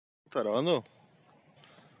¿Está grabando?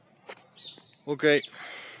 Okay,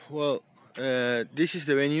 well, this is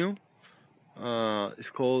the venue. It's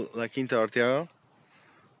called La Quinta Arteaga.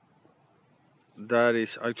 That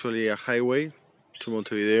is actually a highway to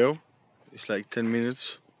Montevideo. It's like 10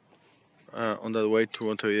 minutes on that way to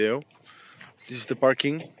Montevideo. This is the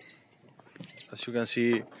parking. As you can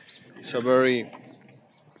see, it's a very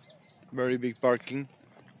big parking.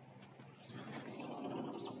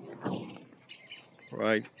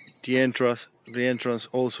 Right, the entrance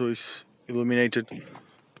also is illuminated.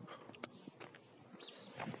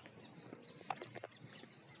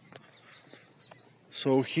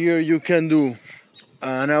 So here you can do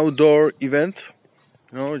an outdoor event,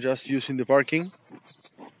 just using the parking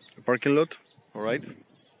lot, all right,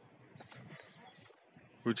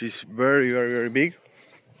 which is very big.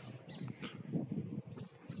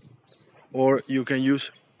 Or you can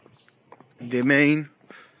use the main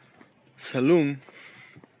saloon,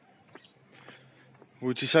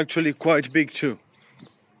 which is actually quite big too.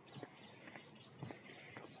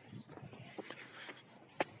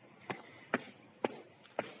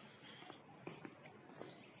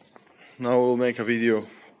 Now we'll make a video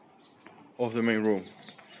of the main room.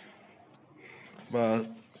 But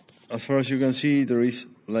as far as you can see, there is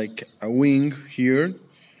like a wing here,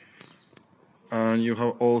 and you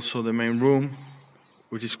have also the main room,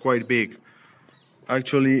 which is quite big.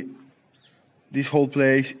 Actually, this whole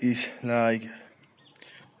place is like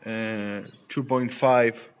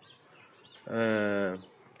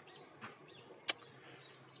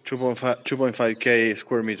 2.5K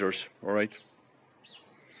square meters, all right?